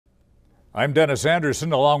I'm Dennis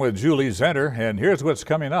Anderson along with Julie Zenter, and here's what's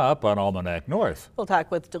coming up on Almanac North. We'll talk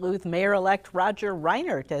with Duluth Mayor-Elect Roger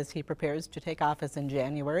Reinert as he prepares to take office in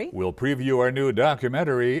January. We'll preview our new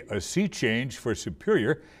documentary, A Sea Change for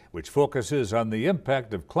Superior, which focuses on the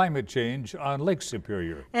impact of climate change on Lake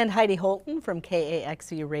Superior. And Heidi Holtan from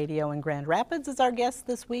KAXE Radio in Grand Rapids is our guest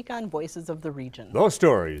this week on Voices of the Region. Those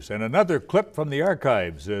stories and another clip from the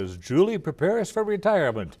archives as Julie prepares for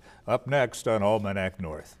retirement. Up next on Almanac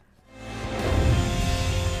North.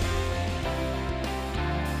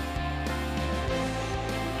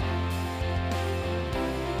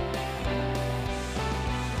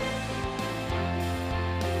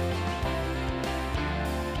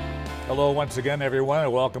 Hello once again, everyone,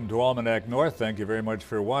 and welcome to Almanac North. Thank you very much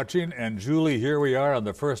for watching. And Julie, here we are on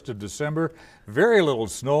the 1st of December. Very little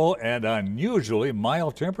snow and unusually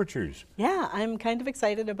mild temperatures. Yeah, I'm kind of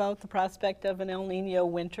excited about the prospect of an El Nino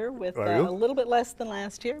winter with a little bit less than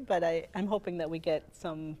last year, but I'm hoping that we get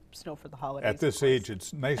some snow for the holidays. At this age,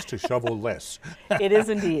 it's nice to shovel less. It is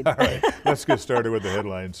indeed. All right, let's get started with the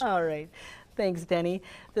headlines. All right. Thanks, Denny.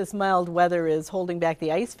 This mild weather is holding back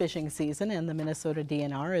the ice fishing season, and the Minnesota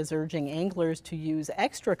DNR is urging anglers to use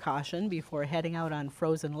extra caution before heading out on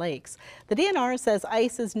frozen lakes. The DNR says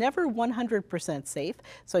ice is never 100% safe,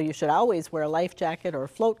 so you should always wear a life jacket or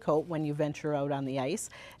float coat when you venture out on the ice.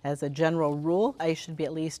 As a general rule, ice should be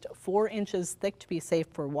at least 4 inches thick to be safe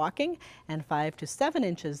for walking and 5 to 7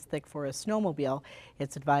 inches thick for a snowmobile.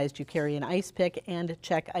 It's advised you carry an ice pick and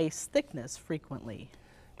check ice thickness frequently.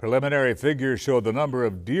 Preliminary figures show the number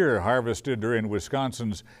of deer harvested during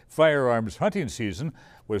Wisconsin's firearms hunting season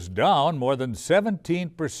was down more than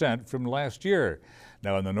 17% from last year.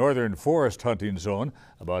 Now in the northern forest hunting zone,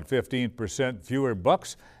 about 15% fewer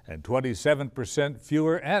bucks and 27%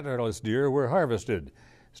 fewer antlerless deer were harvested.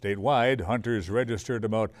 Statewide, hunters registered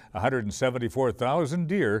about 174,000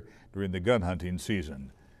 deer during the gun hunting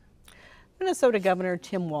season. Minnesota Governor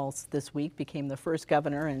Tim Walz this week became the first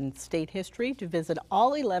governor in state history to visit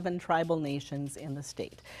all 11 tribal nations in the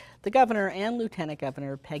state. The governor and Lieutenant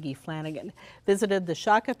Governor Peggy Flanagan visited the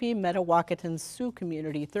Shakopee Metawakan Sioux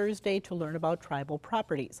community Thursday to learn about tribal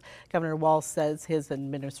properties. Governor Walz says his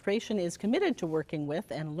administration is committed to working with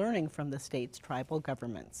and learning from the state's tribal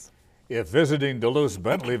governments. If visiting Duluth's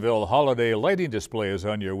Bentleyville holiday lighting display is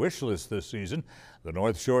on your wish list this season, the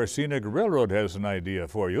North Shore Scenic Railroad has an idea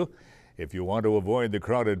for you. If you want to avoid the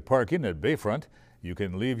crowded parking at Bayfront, you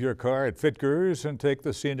can leave your car at Fitgers and take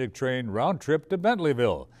the scenic train round trip to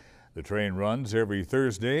Bentleyville. The train runs every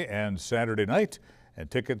Thursday and Saturday night,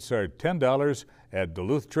 and tickets are $10 at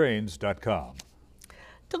duluthtrains.com.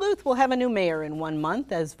 Duluth will have a new mayor in 1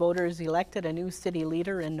 month as voters elected a new city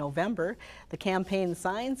leader in November. The campaign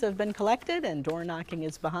signs have been collected and door knocking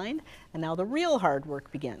is behind, and now the real hard work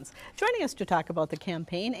begins. Joining us to talk about the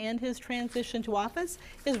campaign and his transition to office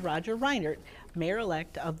is Roger Reinert,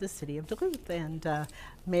 Mayor-Elect of the city of Duluth. And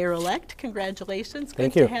Mayor-Elect, congratulations.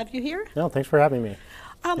 Thank you. Good to have you here. No, thanks for having me.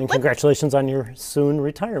 And congratulations on your soon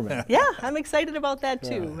retirement. Yeah, I'm excited about that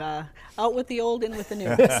too. Out with the old, in with the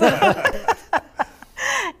new.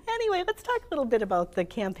 Anyway, let's talk a little bit about the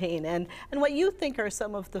campaign and what you think are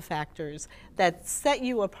some of the factors that set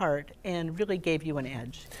you apart and really gave you an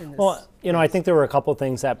edge in this. Well, you know, I think there were a couple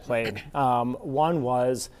things that played. One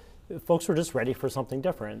was folks were just ready for something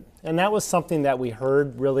different. And that was something that we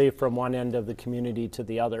heard really from one end of the community to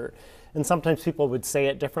the other. And sometimes people would say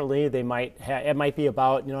it differently. They might it might be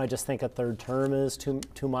about, you know, I just think a third term is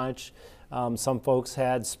too much. Some folks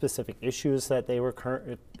had specific issues that they were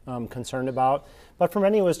concerned about. But for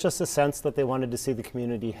many, it was just a sense that they wanted to see the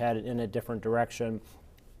community head in a different direction.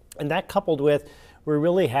 And that coupled with, we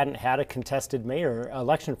really hadn't had a contested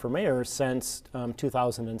election for mayor since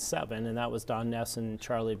 2007, and that was Don Ness and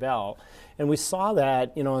Charlie Bell. And we saw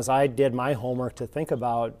that, you know, as I did my homework to think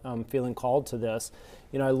about feeling called to this,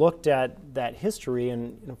 you know, I looked at that history,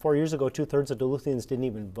 and 4 years ago, 2/3 of Duluthians didn't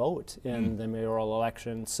even vote in the mayoral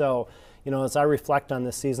election. So, you know, as I reflect on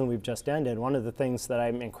this season we've just ended, one of the things that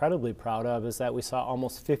I'm incredibly proud of is that we saw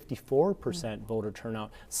almost 54% voter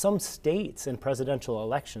turnout. Some states in presidential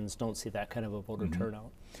elections don't see that kind of a voter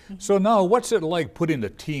turnout. So now, what's it like putting a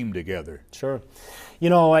team together? Sure. You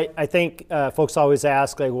know, I think folks always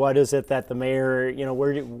ask, like, what is it that the mayor, you know,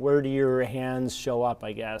 where do your hands show up,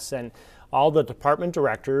 I guess? And all the department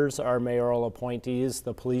directors are mayoral appointees,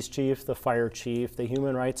 the police chief, the fire chief, the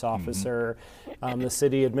human rights officer, the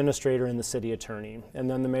city administrator, and the city attorney. And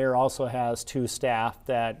then the mayor also has 2 staff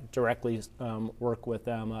that directly work with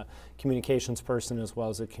them, a communications person as well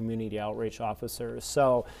as a community outreach officer.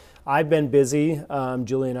 So I've been busy.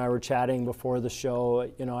 Julie and I were chatting before the show.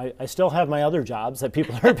 You know, I still have my other jobs that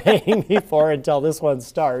people are paying me for until this one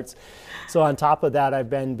starts. So on top of that, I've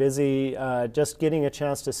been busy just getting a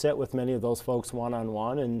chance to sit with many of those folks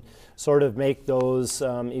one-on-one and sort of make those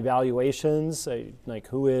evaluations, like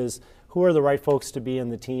who are the right folks to be in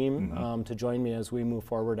the team to join me as we move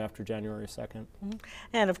forward after January 2nd.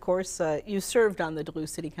 And of course, you served on the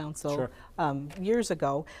Duluth City Council years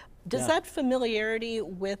ago. Does that familiarity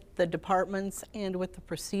with the departments and with the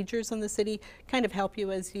procedures in the city kind of help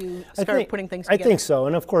you as you start putting things together? I think so,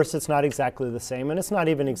 and of course it's not exactly the same, and it's not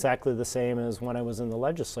even exactly the same as when I was in the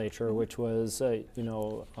legislature, which was a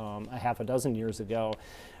half a dozen years ago.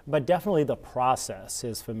 But definitely the process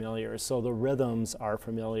is familiar, so the rhythms are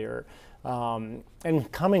familiar.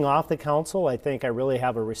 And coming off the council, I think I really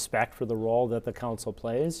have a respect for the role that the council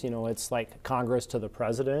plays. You know, it's like Congress to the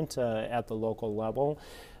president at the local level.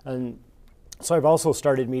 And so I've also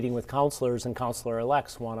started meeting with councilors and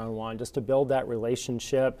councilor-elects one-on-one just to build that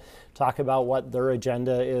relationship, talk about what their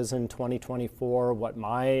agenda is in 2024, what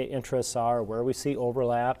my interests are, where we see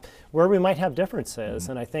overlap, where we might have differences.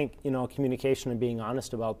 And I think, you know, communication and being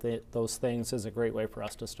honest about those things is a great way for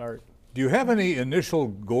us to start. Do you have any initial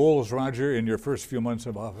goals, Roger, in your first few months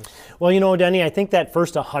of office? Well, you know, Denny, I think that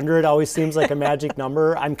first 100 always seems like a magic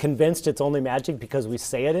number. I'm convinced it's only magic because we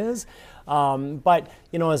say it is. But,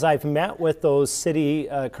 you know, as I've met with those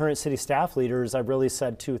current city staff leaders, I've really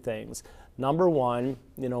said two things. Number one,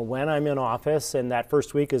 you know, when I'm in office, and that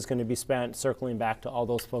first week is going to be spent circling back to all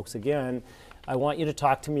those folks again, I want you to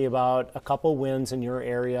talk to me about a couple wins in your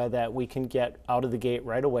area that we can get out of the gate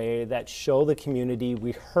right away that show the community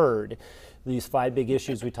we heard these 5 big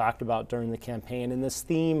issues we talked about during the campaign, and this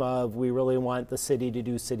theme of we really want the city to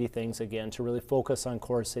do city things again, to really focus on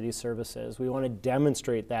core city services. We want to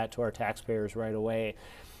demonstrate that to our taxpayers right away.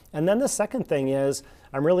 And then the second thing is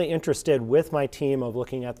I'm really interested with my team of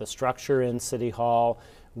looking at the structure in City Hall.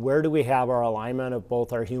 Where do we have our alignment of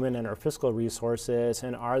both our human and our fiscal resources,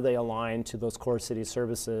 and are they aligned to those core city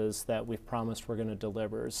services that we've promised we're going to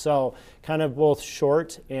deliver? So kind of both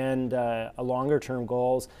short and longer term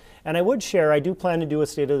goals. And I would share, I do plan to do a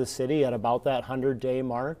State of the City at about that 100-day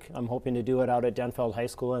mark. I'm hoping to do it out at Denfeld High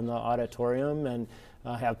School in the auditorium and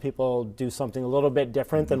have people do something a little bit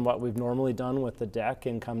different than what we've normally done with the deck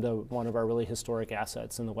and come to one of our really historic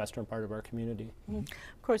assets in the western part of our community.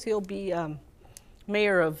 Of course, you'll be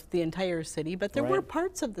mayor of the entire city, but there were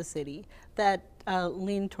parts of the city that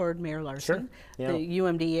lean toward Mayor Larson. The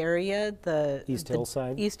UMD area, the East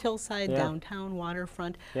Hillside, downtown,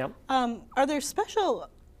 waterfront. Yep. Are there special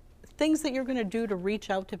things that you're going to do to reach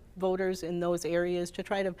out to voters in those areas to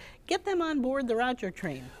try to get them on board the Roger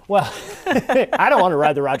train? Well, I don't want to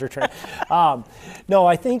ride the Roger train. No,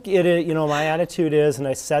 I think you know, my attitude is, and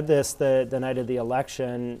I said this the night of the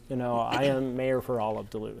election, you know, I am mayor for all of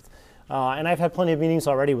Duluth. And I've had plenty of meetings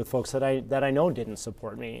already with folks that I know didn't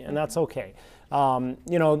support me, and that's okay. You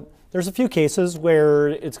know, there's a few cases where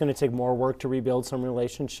it's going to take more work to rebuild some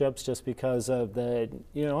relationships, just because of the,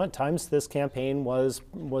 you know, at times this campaign was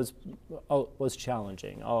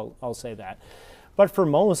challenging. I'll say that. But for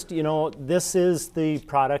most, you know, this is the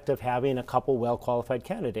product of having a couple well-qualified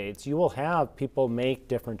candidates. You will have people make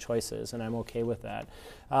different choices, and I'm okay with that.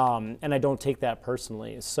 And I don't take that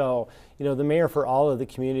personally. So, you know, the mayor for all of the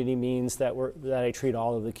community means that I treat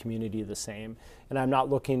all of the community the same. And I'm not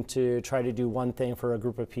looking to try to do one thing for a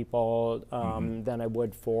group of people than I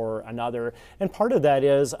would for another. And part of that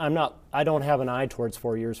is I don't have an eye towards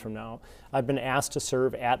 4 years from now. I've been asked to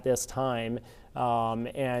serve at this time.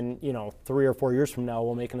 And, you know, 3 or 4 years from now,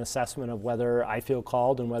 we'll make an assessment of whether I feel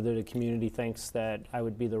called and whether the community thinks that I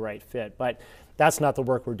would be the right fit. But that's not the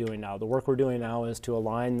work we're doing now. The work we're doing now is to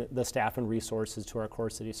align the staff and resources to our core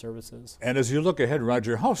city services. And as you look ahead,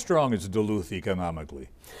 Roger, how strong is Duluth economically?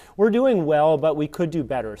 We're doing well, but we could do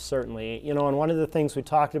better, certainly. You know, and one of the things we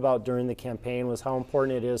talked about during the campaign was how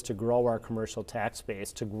important it is to grow our commercial tax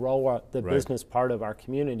base, to grow the business part of our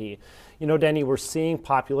community. You know, Denny, we're seeing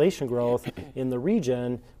population growth in the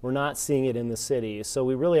region. We're not seeing it in the city. So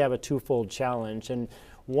we really have a twofold challenge. And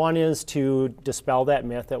one is to dispel that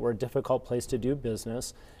myth that we're a difficult place to do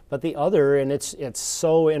business. But the other, and it's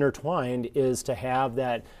so intertwined, is to have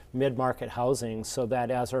that mid-market housing so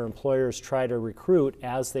that as our employers try to recruit,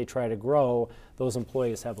 as they try to grow, those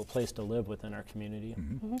employees have a place to live within our community.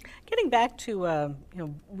 Getting back to you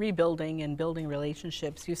know, rebuilding and building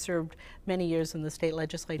relationships, you served many years in the state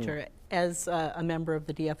legislature as a member of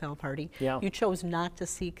the DFL party. You chose not to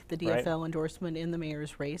seek the DFL endorsement in the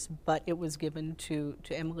mayor's race, but it was given to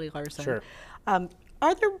Emily Larson.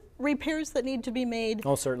 Are there repairs that need to be made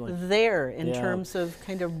certainly. there in terms of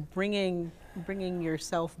kind of bringing bringing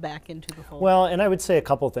yourself back into the fold? Well, and I would say a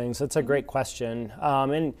couple things. That's a great question.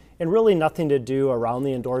 And really nothing to do around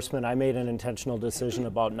the endorsement. I made an intentional decision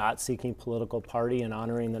about not seeking political party and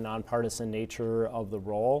honoring the nonpartisan nature of the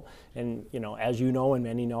role. And, you know, as you know and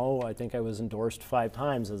many know, I think I was endorsed 5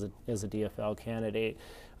 times as a DFL candidate.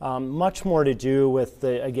 Much more to do with,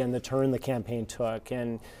 the turn the campaign took.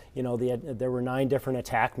 And, you know, there were 9 different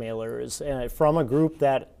attack mailers from a group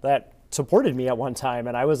that supported me at one time,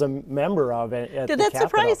 and I was a member of it at the Capitol. Did that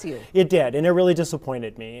surprise you? It did, and it really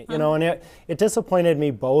disappointed me. You know, and it disappointed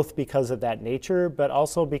me both because of that nature, but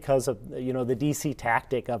also because of, you know, the DC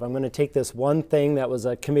tactic of, I'm going to take this one thing that was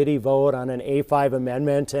a committee vote on an A5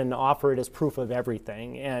 amendment and offer it as proof of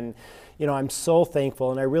everything. And, you know, I'm so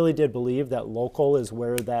thankful, and I really did believe that local is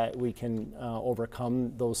where that we can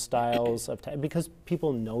overcome those styles of because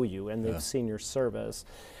people know you and they've seen your service.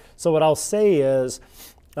 So what I'll say is,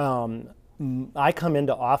 I come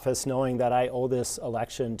into office knowing that I owe this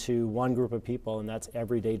election to one group of people, and that's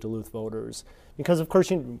everyday Duluth voters. Because, of course,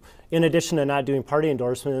 in addition to not doing party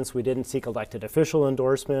endorsements, we didn't seek elected official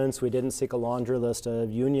endorsements, we didn't seek a laundry list of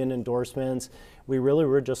union endorsements. We really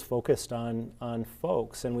were just focused on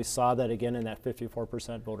folks, and we saw that again in that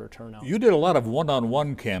 54% voter turnout. You did a lot of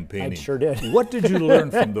one-on-one campaigning. I sure did. What did you learn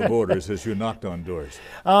from the voters as you knocked on doors?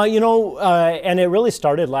 You know, and it really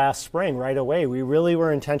started last spring right away. We really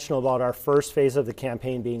were intentional about our first phase of the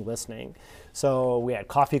campaign being listening. So we had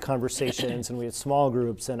coffee conversations and we had small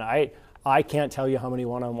groups, and I can't tell you how many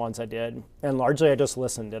one-on-ones I did. And largely I just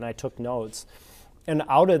listened and I took notes. And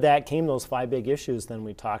out of that came those 5 big issues then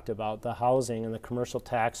we talked about, the housing and the commercial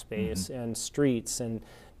tax base and streets and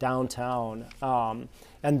downtown.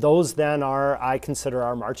 And those then I consider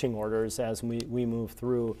our marching orders as we move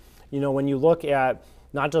through. You know, when you look at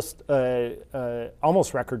not just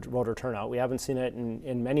almost record voter turnout, we haven't seen it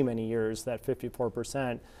in many, many years, that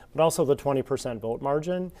 54%, but also the 20% vote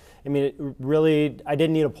margin. I mean, it really, I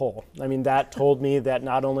didn't need a poll. I mean, that told me that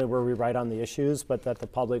not only were we right on the issues, but that the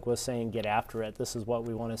public was saying, get after it. This is what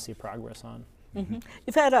we want to see progress on.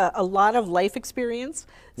 You've had a lot of life experience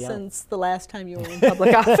since the last time you were in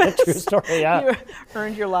public office. True story, yeah. You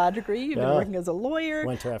earned your law degree. You've been working as a lawyer.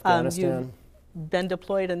 Went to Afghanistan. You've been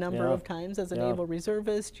deployed a number of times as a naval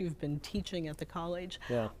reservist. You've been teaching at the college.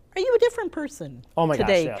 Are you a different person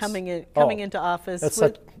today, gosh, yes. coming into office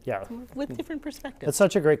with different perspectives? That's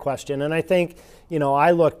such a great question. And I think, you know,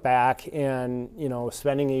 I look back and, you know,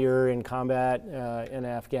 spending a year in combat in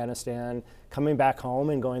Afghanistan, coming back home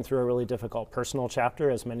and going through a really difficult personal chapter,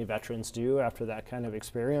 as many veterans do after that kind of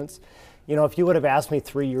experience. You know, if you would have asked me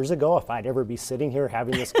 3 years ago if I'd ever be sitting here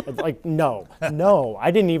having this, like, no,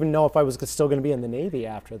 I didn't even know if I was still going to be in the Navy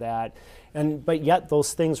after that. But yet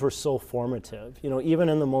those things were so formative. You know, even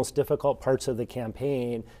in the most difficult parts of the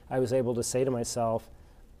campaign, I was able to say to myself,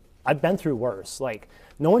 I've been through worse. Like,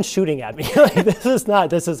 no one's shooting at me. Like,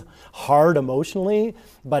 this is hard emotionally,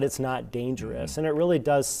 but it's not dangerous. And it really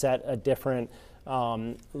does set a different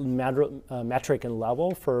metric and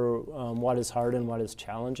level for what is hard and what is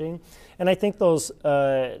challenging. And I think those,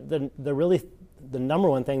 the number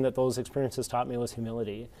one thing that those experiences taught me was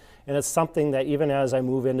humility. And it's something that even as I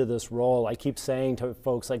move into this role, I keep saying to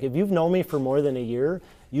folks, like, if you've known me for more than a year,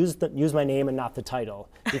 use my name and not the title,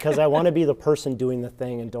 because I want to be the person doing the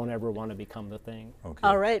thing and don't ever want to become the thing. Okay.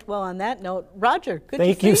 All right. Well, on that note, Roger, good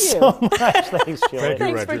Thank to see you so much. Thanks, Julie.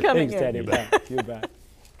 Thanks for coming Thanks, in. Teddy. You bet. You bet.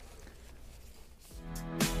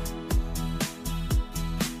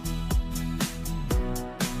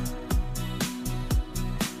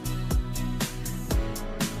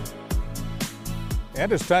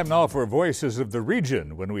 And it's time now for Voices of the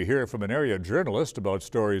Region, when we hear from an area journalist about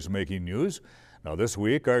stories making news. Now this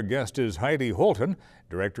week, our guest is Heidi Holtan,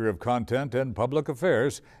 Director of Content and Public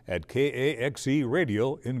Affairs at KAXE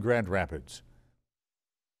Radio in Grand Rapids.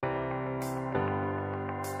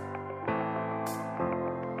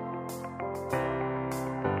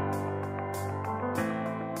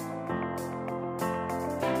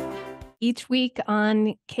 Each week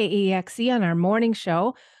on KAXE on our morning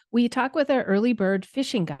show, we talk with our early bird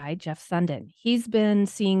fishing guide, Jeff Sundin. He's been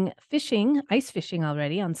seeing ice fishing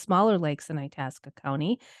already on smaller lakes in Itasca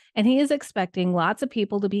County, and he is expecting lots of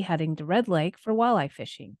people to be heading to Red Lake for walleye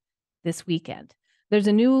fishing this weekend. There's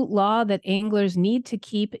a new law that anglers need to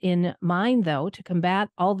keep in mind, though, to combat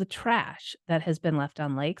all the trash that has been left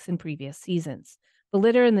on lakes in previous seasons. The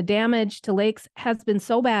litter and the damage to lakes has been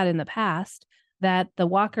so bad in the past that the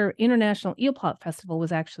Walker International Eelpout Festival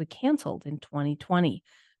was actually canceled in 2020.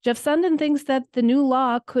 Jeff Sundin thinks that the new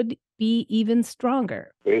law could be even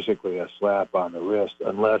stronger. Basically a slap on the wrist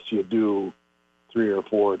unless you do 3 or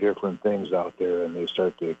 4 different things out there, and they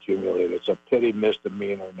start to accumulate. It's a petty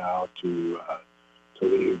misdemeanor now to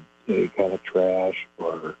leave any kind of trash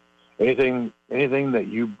or anything that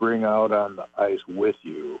you bring out on the ice with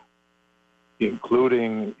you,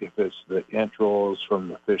 including if it's the entrails from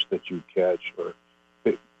the fish that you catch, or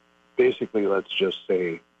basically, let's just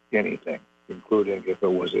say anything, including if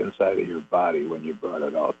it was inside of your body when you brought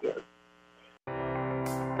it out there.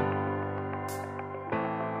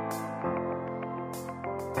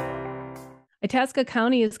 Itasca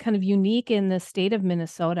County is kind of unique in the state of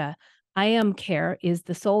Minnesota. IMCare is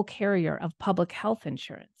the sole carrier of public health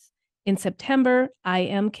insurance. In September,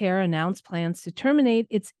 IMCare announced plans to terminate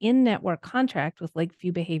its in-network contract with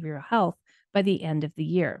Lakeview Behavioral Health by the end of the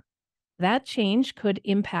year. That change could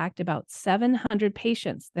impact about 700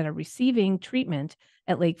 patients that are receiving treatment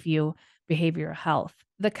at Lakeview Behavioral Health.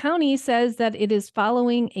 The county says that it is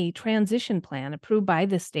following a transition plan approved by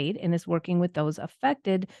the state and is working with those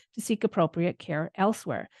affected to seek appropriate care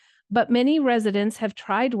elsewhere. But many residents have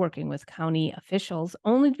tried working with county officials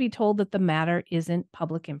only to be told that the matter isn't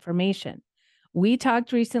public information. We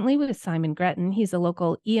talked recently with Simon Gretton. He's a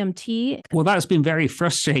local EMT. Well, that's been very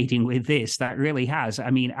frustrating with this. That really has. I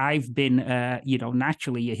mean, I've been,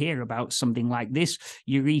 naturally you hear about something like this,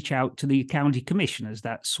 you reach out to the county commissioners.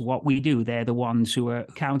 That's what we do. They're the ones who are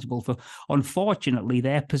accountable for. Unfortunately,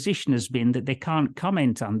 their position has been that they can't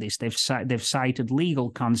comment on this. They've cited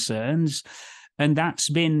legal concerns. And that's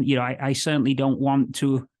been, I certainly don't want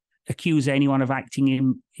to accuse anyone of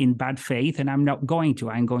acting in bad faith, and I'm not going to.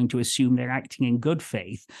 I'm going to assume they're acting in good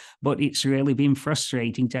faith. But it's really been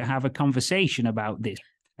frustrating to have a conversation about this.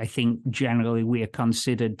 I think generally we are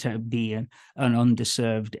considered to be an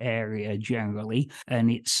underserved area generally, and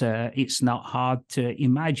it's not hard to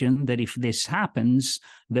imagine that if this happens,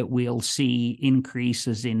 that we'll see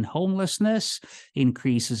increases in homelessness,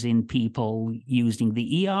 increases in people using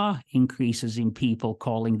the ER, increases in people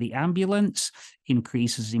calling the ambulance,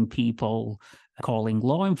 increases in people calling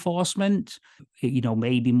law enforcement,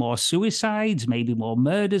 maybe more suicides, maybe more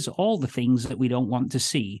murders, all the things that we don't want to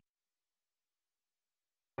see.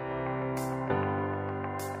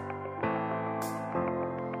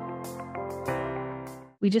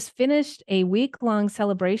 We just finished a week-long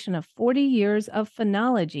celebration of 40 years of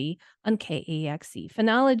phenology on KAXE.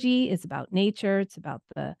 Phenology is about nature. It's about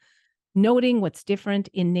the noting what's different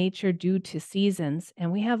in nature due to seasons.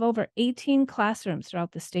 And we have over 18 classrooms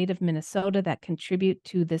throughout the state of Minnesota that contribute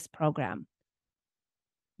to this program.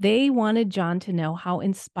 They wanted John to know how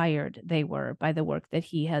inspired they were by the work that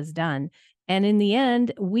he has done. And in the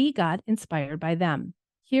end, we got inspired by them.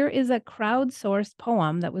 Here is a crowdsourced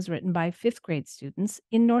poem that was written by 5th grade students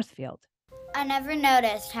in Northfield. I never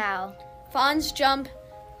noticed how fawns jump,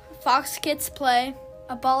 fox kits play,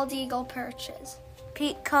 a bald eagle perches,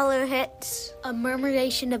 peak color hits, a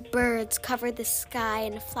murmuration of birds cover the sky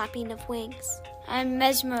and a flapping of wings. I'm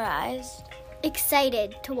mesmerized,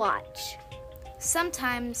 excited to watch.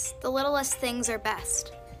 Sometimes the littlest things are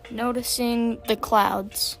best. Noticing the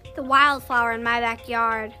clouds, the wildflower in my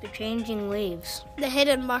backyard, the changing leaves, the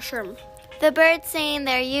hidden mushroom, the birds singing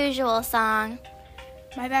their usual song.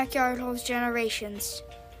 My backyard holds generations.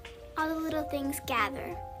 All the little things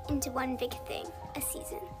gather into one big thing, a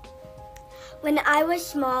season. When I was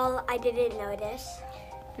small, I didn't notice.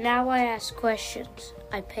 Now I ask questions.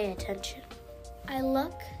 I pay attention. I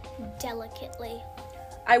look delicately.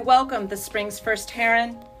 I welcome the spring's first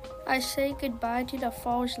heron. I say goodbye to the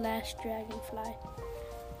fall's last dragonfly.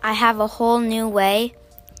 I have a whole new way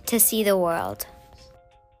to see the world.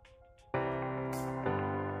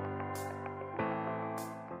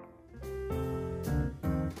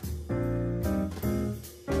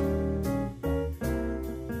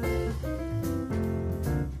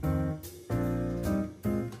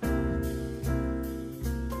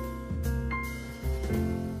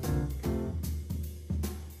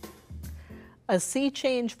 A Sea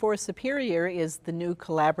Change for Superior is the new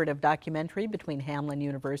collaborative documentary between Hamline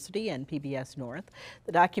University and PBS North.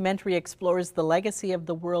 The documentary explores the legacy of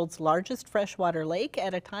the world's largest freshwater lake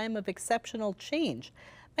at a time of exceptional change.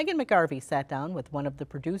 Megan McGarvey sat down with one of the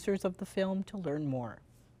producers of the film to learn more.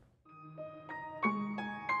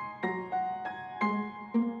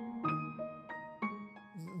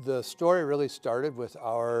 The story really started with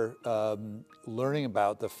our learning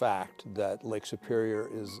about the fact that Lake Superior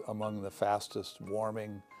is among the fastest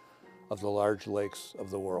warming of the large lakes of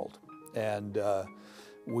the world. And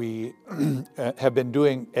we have been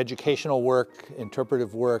doing educational work,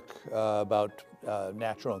 interpretive work about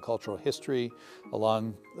natural and cultural history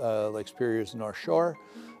along Lake Superior's North Shore,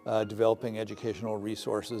 developing educational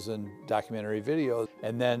resources and documentary videos.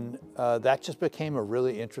 And then that just became a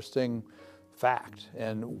really interesting fact.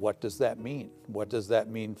 And what does that mean? What does that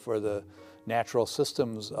mean for the natural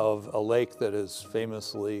systems of a lake that is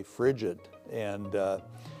famously frigid? And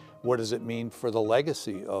what does it mean for the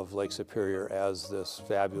legacy of Lake Superior as this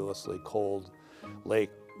fabulously cold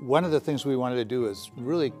lake? One of the things we wanted to do is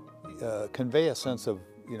really convey a sense of,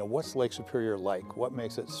 what's Lake Superior like? What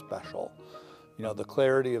makes it special? The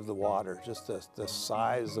clarity of the water, just the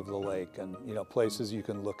size of the lake, and places you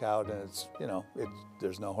can look out and it's,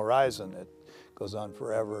 there's no horizon. It goes on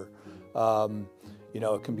forever.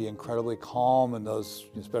 It can be incredibly calm in those,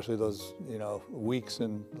 especially those, weeks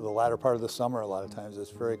in the latter part of the summer. A lot of times it's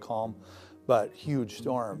very calm, but huge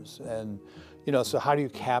storms. And so how do you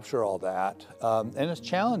capture all that? And it's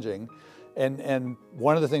challenging. And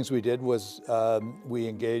one of the things we did was we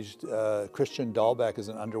engaged Christian Dahlbeck as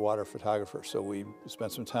an underwater photographer. So we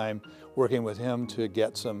spent some time working with him to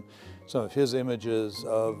get some of his images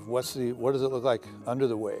of what does it look like under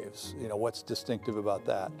the waves? What's distinctive about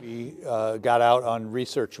that? We got out on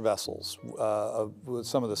research vessels with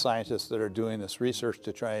some of the scientists that are doing this research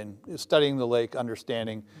to try and studying the lake,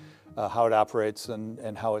 understanding how it operates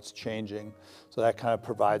and how it's changing. So that kind of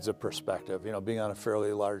provides a perspective, being on a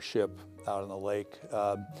fairly large ship out on the lake.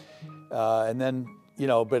 And then,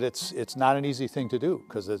 but it's not an easy thing to do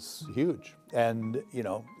because it's huge. And,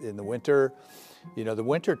 in the winter, the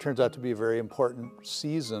winter turns out to be a very important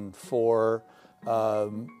season for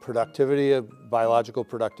productivity, biological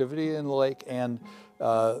productivity in the lake, and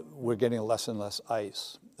we're getting less and less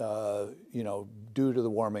ice, due to the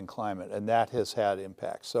warming climate, and that has had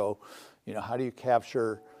impact. So, how do you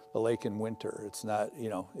capture the lake in winter? It's not,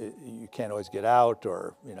 you can't always get out,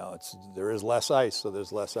 or, there is less ice, so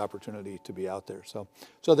there's less opportunity to be out there. So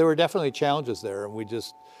there were definitely challenges there, and we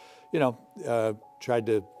just, tried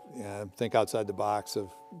to think outside the box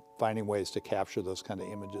of finding ways to capture those kind of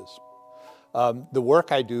images. The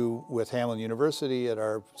work I do with Hamline University at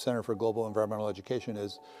our Center for Global Environmental Education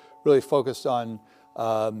is really focused on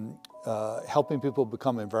helping people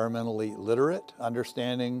become environmentally literate,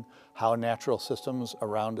 understanding how natural systems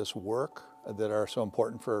around us work that are so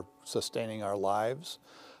important for sustaining our lives,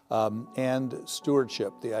 and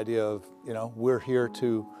stewardship, the idea of, we're here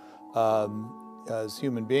to, as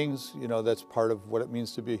human beings, that's part of what it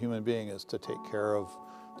means to be a human being, is to take care of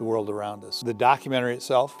the world around us. The documentary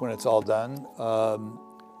itself, when it's all done,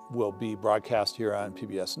 will be broadcast here on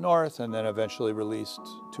PBS North and then eventually released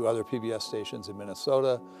to other PBS stations in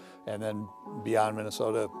Minnesota and then beyond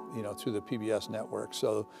Minnesota, through the PBS network.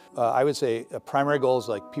 So I would say a primary goal is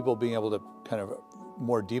like people being able to kind of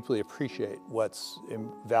more deeply appreciate what's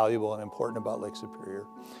valuable and important about Lake Superior.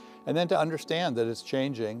 And then to understand that it's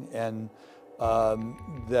changing and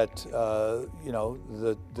that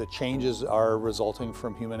the changes are resulting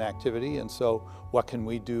from human activity, and so what can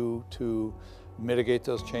we do to mitigate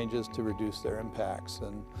those changes to reduce their impacts?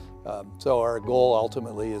 And so our goal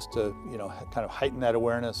ultimately is to kind of heighten that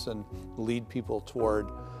awareness and lead people toward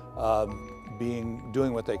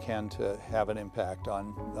doing what they can to have an impact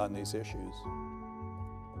on these issues.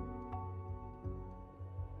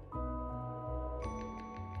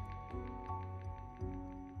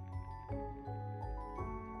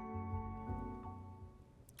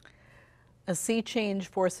 A Sea Change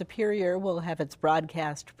for Superior will have its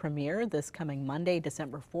broadcast premiere this coming Monday,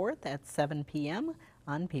 December 4th at 7 p.m.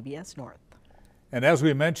 on PBS North. And as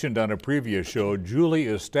we mentioned on a previous show, Julie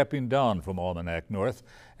is stepping down from Almanac North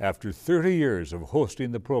after 30 years of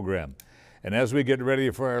hosting the program. And as we get ready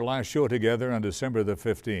for our last show together on December the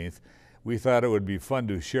 15th, we thought it would be fun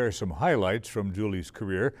to share some highlights from Julie's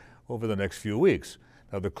career over the next few weeks.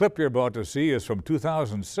 Now, the clip you're about to see is from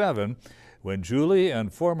 2007, when Julie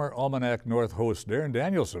and former Almanac North host Darren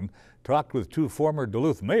Danielson talked with two former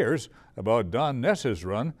Duluth mayors about Don Ness's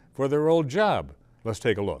run for their old job. Let's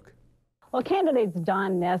take a look. Well, candidates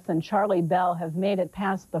Don Ness and Charlie Bell have made it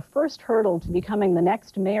past the first hurdle to becoming the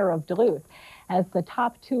next mayor of Duluth. As the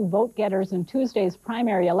top two vote getters in Tuesday's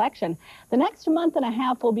primary election, the next month and a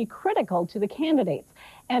half will be critical to the candidates.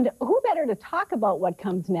 And who better to talk about what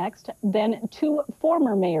comes next than two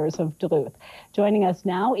former mayors of Duluth? Joining us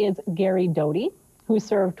now is Gary Doty, who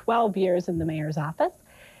served 12 years in the mayor's office,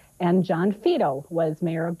 and John Fido was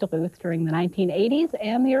mayor of Duluth during the 1980s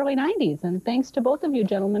and the early 90s. And thanks to both of you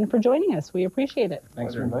gentlemen for joining us. We appreciate it.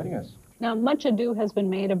 Thanks for inviting us. Now, much ado has been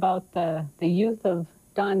made about the youth of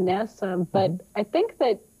Don Ness, but I think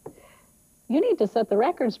that you need to set the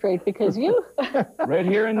record straight because you... Right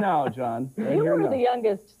here and now, John. Right you were the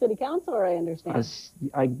youngest city councilor, I understand.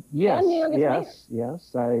 Yes.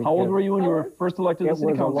 How old were you when you were first elected to the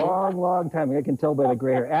city council? It was a long time. I can tell by the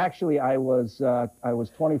gray hair. Actually, I was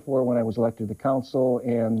 24 when I was elected to the council,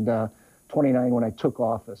 and 29 when I took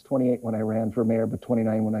office, 28 when I ran for mayor, but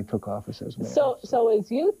 29 when I took office as mayor. So is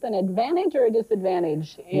youth an advantage or a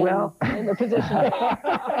disadvantage in the position?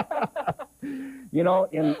 You know,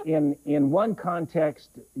 in one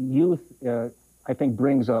context, youth, I think,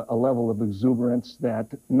 brings a level of exuberance that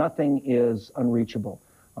nothing is unreachable.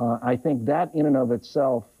 I think that in and of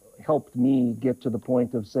itself helped me get to the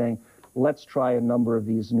point of saying, let's try a number of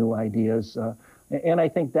these new ideas. And I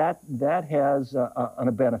think that has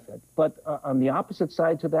a benefit. But on the opposite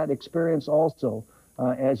side to that experience also,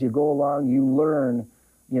 as you go along, you learn,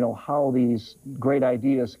 you know, how these great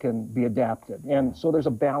ideas can be adapted. And so there's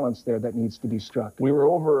a balance there that needs to be struck. We were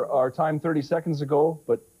over our time 30 seconds ago,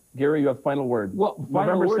 but Gary, you have final word. Well,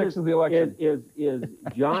 November 6th is the election. Is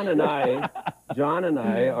John and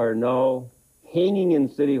I are now hanging in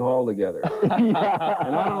City Hall together. And I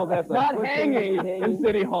don't know if that's not hanging in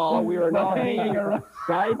City Hall. We are now hanging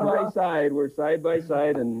side by side. We're side by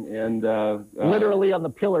side and literally on the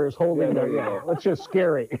pillars holding there. Yeah, that's just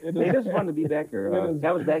scary. It is fun to be back here.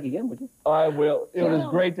 Have us back again, would you? I will. It was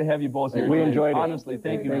great to have you both here. We enjoyed it. Honestly,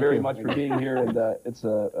 thank you very much for being here, and it's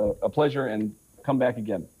a pleasure. And come back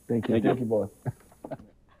again. Thank you. Thank you both.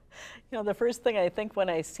 You know, the first thing I think when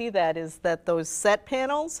I see that is that those set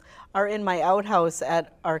panels are in my outhouse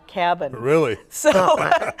at our cabin. Really? So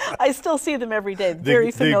I still see them every day.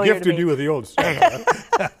 Very familiar They gifted to me. you with the old stuff.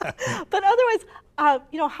 But otherwise,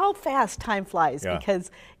 you know, how fast time flies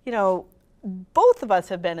because, you know, both of us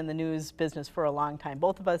have been in the news business for a long time.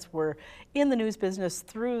 Both of us were in the news business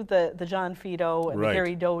through the John Fido and the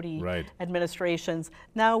Harry Doty administrations.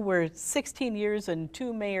 Now we're 16 years and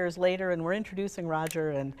 2 mayors later, and we're introducing Roger,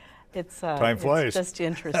 and it's time flies. It's just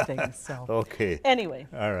interesting. So okay. Anyway.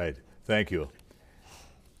 All right. Thank you.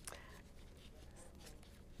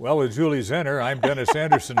 Well, with Julie Zenner, I'm Dennis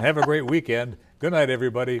Anderson. Have a great weekend. Good night,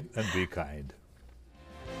 everybody, and be kind.